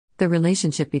The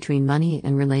relationship between money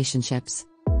and relationships.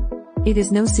 It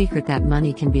is no secret that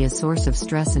money can be a source of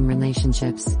stress in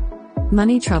relationships.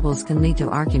 Money troubles can lead to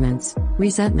arguments,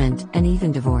 resentment, and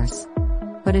even divorce.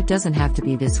 But it doesn't have to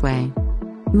be this way.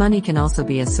 Money can also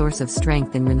be a source of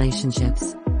strength in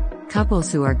relationships.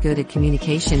 Couples who are good at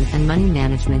communication and money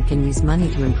management can use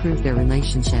money to improve their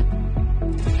relationship.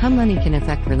 How money can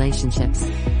affect relationships.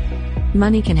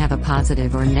 Money can have a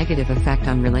positive or negative effect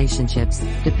on relationships,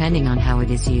 depending on how it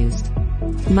is used.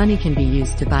 Money can be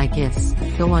used to buy gifts,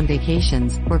 go on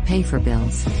vacations, or pay for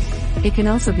bills. It can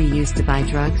also be used to buy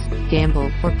drugs, gamble,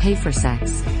 or pay for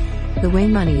sex. The way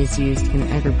money is used can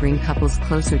either bring couples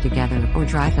closer together or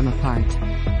drive them apart.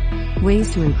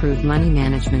 Ways to improve money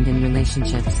management in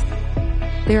relationships.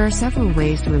 There are several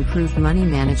ways to improve money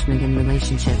management in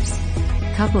relationships.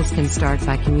 Couples can start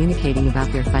by communicating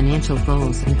about their financial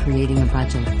goals and creating a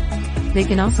budget. They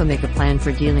can also make a plan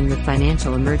for dealing with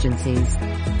financial emergencies.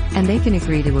 And they can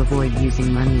agree to avoid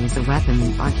using money as a weapon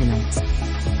in arguments.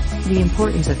 The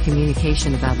importance of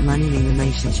communication about money in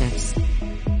relationships.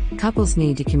 Couples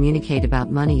need to communicate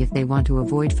about money if they want to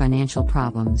avoid financial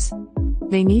problems.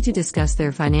 They need to discuss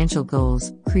their financial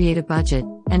goals, create a budget,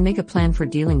 and make a plan for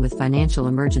dealing with financial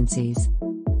emergencies.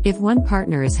 If one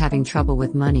partner is having trouble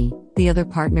with money, the other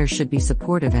partner should be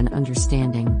supportive and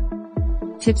understanding.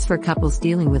 Tips for couples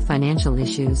dealing with financial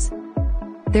issues.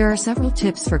 There are several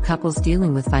tips for couples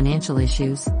dealing with financial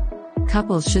issues.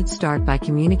 Couples should start by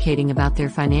communicating about their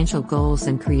financial goals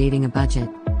and creating a budget.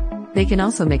 They can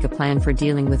also make a plan for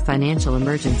dealing with financial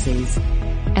emergencies.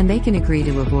 And they can agree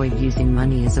to avoid using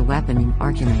money as a weapon in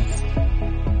arguments.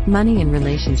 Money in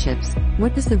relationships.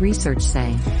 What does the research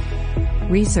say?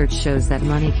 Research shows that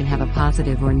money can have a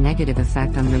positive or negative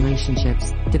effect on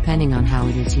relationships, depending on how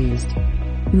it is used.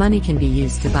 Money can be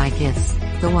used to buy gifts,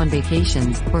 go on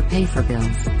vacations, or pay for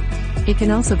bills. It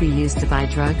can also be used to buy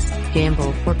drugs,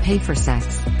 gamble, or pay for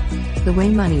sex. The way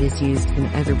money is used can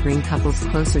either bring couples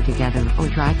closer together or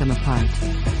drive them apart.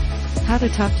 How to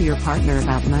talk to your partner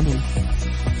about money.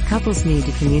 Couples need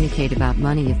to communicate about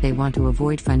money if they want to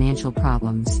avoid financial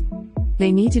problems.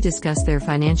 They need to discuss their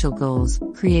financial goals,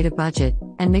 create a budget,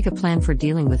 and make a plan for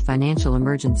dealing with financial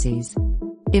emergencies.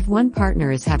 If one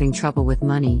partner is having trouble with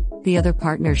money, the other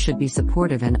partner should be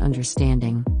supportive and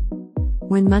understanding.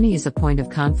 When money is a point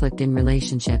of conflict in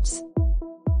relationships.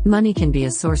 Money can be a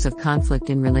source of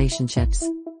conflict in relationships.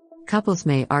 Couples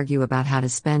may argue about how to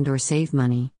spend or save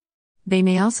money. They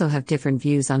may also have different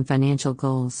views on financial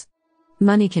goals.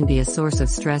 Money can be a source of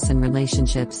stress in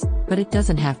relationships, but it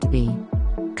doesn't have to be.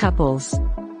 Couples.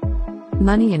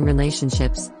 Money in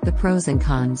relationships, the pros and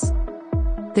cons.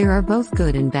 There are both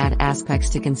good and bad aspects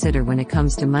to consider when it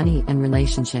comes to money and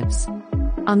relationships.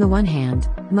 On the one hand,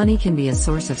 money can be a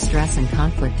source of stress and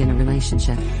conflict in a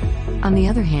relationship. On the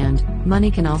other hand, money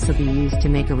can also be used to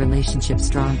make a relationship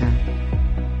stronger.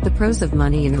 The pros of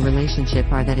money in a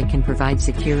relationship are that it can provide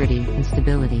security and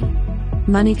stability.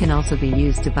 Money can also be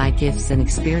used to buy gifts and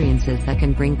experiences that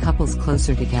can bring couples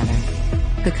closer together.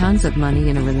 The cons of money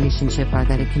in a relationship are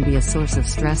that it can be a source of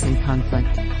stress and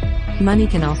conflict. Money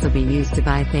can also be used to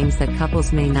buy things that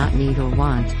couples may not need or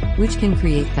want, which can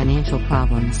create financial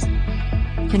problems.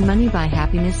 Can money buy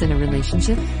happiness in a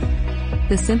relationship?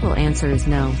 The simple answer is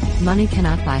no, money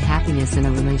cannot buy happiness in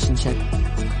a relationship.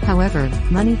 However,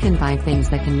 money can buy things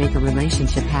that can make a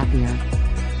relationship happier.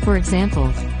 For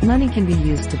example, money can be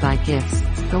used to buy gifts,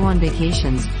 go on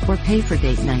vacations, or pay for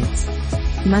date nights.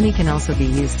 Money can also be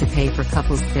used to pay for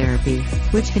couples therapy,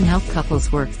 which can help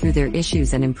couples work through their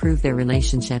issues and improve their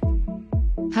relationship.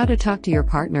 How to talk to your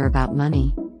partner about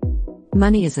money.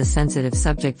 Money is a sensitive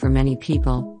subject for many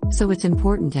people, so it's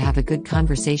important to have a good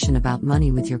conversation about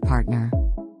money with your partner.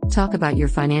 Talk about your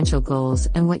financial goals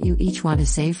and what you each want to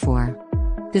save for.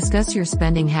 Discuss your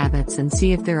spending habits and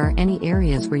see if there are any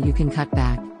areas where you can cut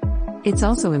back. It's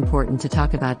also important to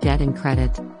talk about debt and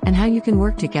credit, and how you can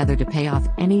work together to pay off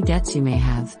any debts you may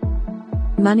have.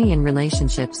 Money in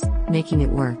relationships, making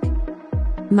it work.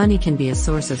 Money can be a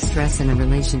source of stress in a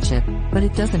relationship, but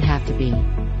it doesn't have to be.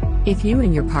 If you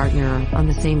and your partner are on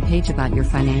the same page about your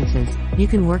finances, you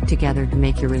can work together to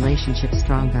make your relationship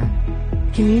stronger.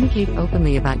 Communicate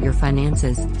openly about your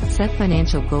finances, set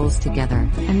financial goals together,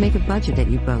 and make a budget that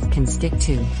you both can stick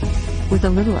to. With a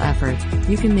little effort,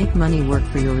 you can make money work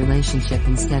for your relationship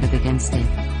instead of against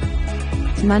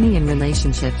it. Money in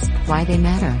relationships, why they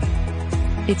matter.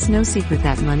 It's no secret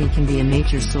that money can be a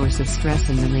major source of stress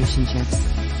in relationships.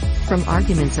 From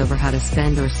arguments over how to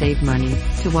spend or save money,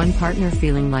 to one partner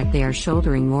feeling like they are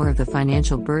shouldering more of the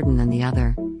financial burden than the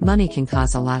other, money can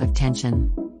cause a lot of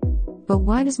tension. But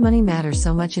why does money matter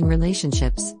so much in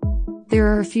relationships? There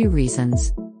are a few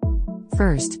reasons.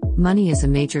 First, money is a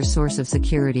major source of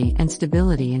security and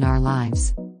stability in our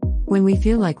lives. When we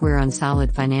feel like we're on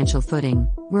solid financial footing,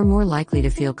 we're more likely to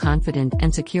feel confident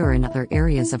and secure in other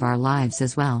areas of our lives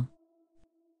as well.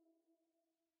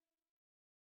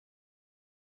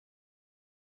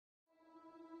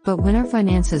 But when our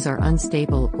finances are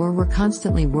unstable or we're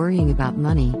constantly worrying about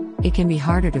money, it can be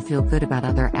harder to feel good about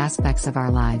other aspects of our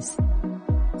lives.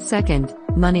 Second,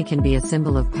 money can be a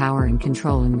symbol of power and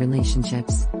control in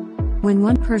relationships. When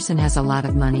one person has a lot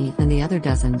of money and the other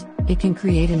doesn't, it can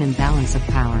create an imbalance of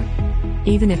power.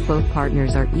 Even if both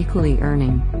partners are equally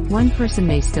earning, one person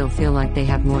may still feel like they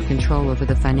have more control over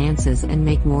the finances and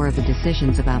make more of the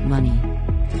decisions about money.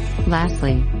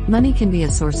 Lastly, money can be a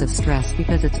source of stress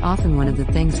because it's often one of the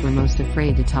things we're most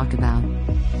afraid to talk about.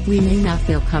 We may not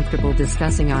feel comfortable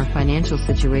discussing our financial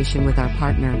situation with our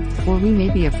partner, or we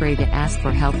may be afraid to ask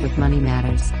for help with money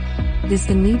matters. This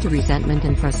can lead to resentment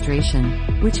and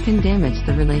frustration, which can damage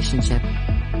the relationship.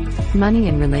 Money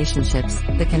and relationships,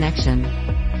 the connection.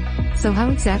 So how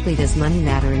exactly does money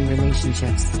matter in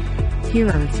relationships? Here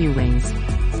are a few ways.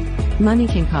 Money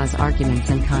can cause arguments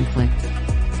and conflict.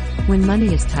 When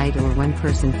money is tight or one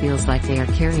person feels like they are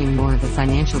carrying more of the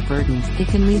financial burden, it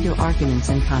can lead to arguments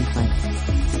and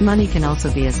conflict. Money can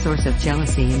also be a source of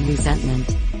jealousy and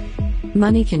resentment.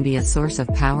 Money can be a source of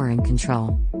power and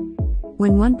control.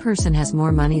 When one person has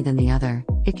more money than the other,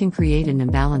 it can create an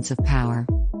imbalance of power.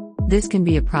 This can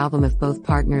be a problem if both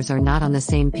partners are not on the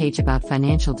same page about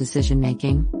financial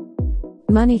decision-making.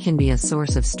 Money can be a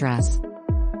source of stress.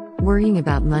 Worrying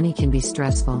about money can be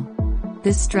stressful.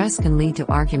 This stress can lead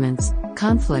to arguments,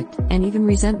 conflict, and even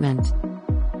resentment.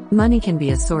 Money can be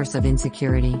a source of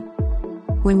insecurity.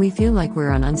 When we feel like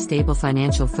we're on unstable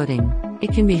financial footing,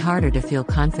 it can be harder to feel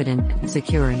confident and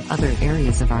secure in other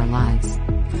areas of our lives.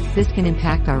 This can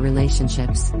impact our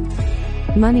relationships.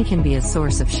 Money can be a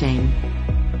source of shame.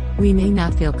 We may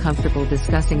not feel comfortable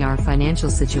discussing our financial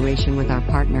situation with our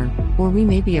partner, or we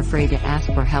may be afraid to ask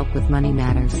for help with money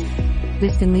matters.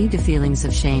 This can lead to feelings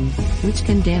of shame, which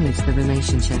can damage the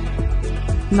relationship.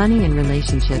 Money and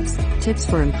relationships, tips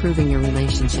for improving your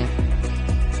relationship.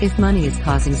 If money is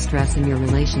causing stress in your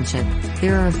relationship,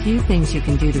 there are a few things you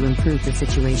can do to improve the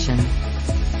situation.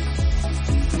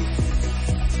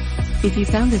 If you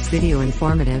found this video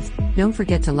informative, don't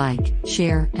forget to like,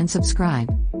 share, and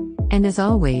subscribe. And as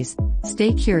always,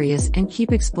 stay curious and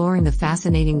keep exploring the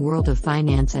fascinating world of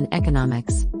finance and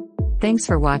economics. Thanks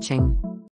for watching.